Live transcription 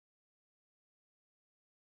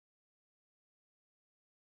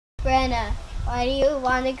Brenna, why do you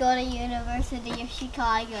want to go to University of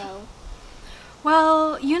Chicago?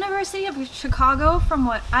 Well, University of Chicago, from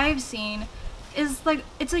what I've seen,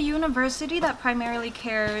 it's a university that primarily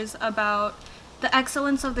cares about the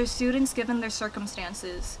excellence of their students given their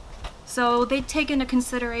circumstances. So they take into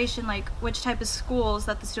consideration which type of schools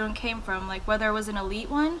that the student came from, like whether it was an elite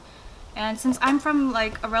one. And since I'm from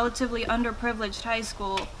a relatively underprivileged high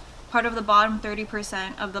school, part of the bottom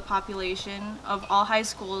 30% of the population of all high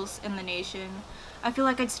schools in the nation, I feel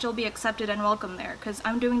like I'd still be accepted and welcome there because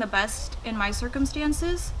I'm doing the best in my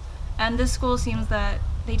circumstances, and this school seems that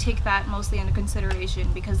they take that mostly into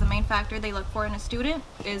consideration because the main factor they look for in a student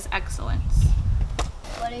is excellence.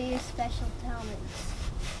 What are your special talents?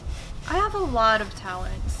 I have a lot of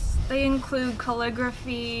talents. They include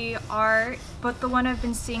calligraphy, art, but the one I've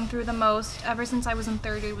been seeing through the most ever since I was in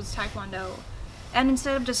third grade was Taekwondo. And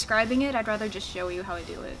instead of describing it, I'd rather just show you how I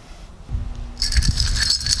do it.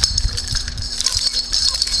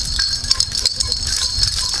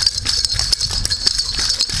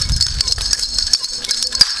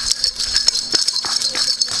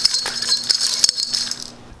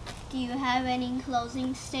 Do you have any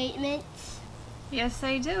closing statements? Yes,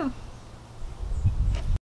 I do.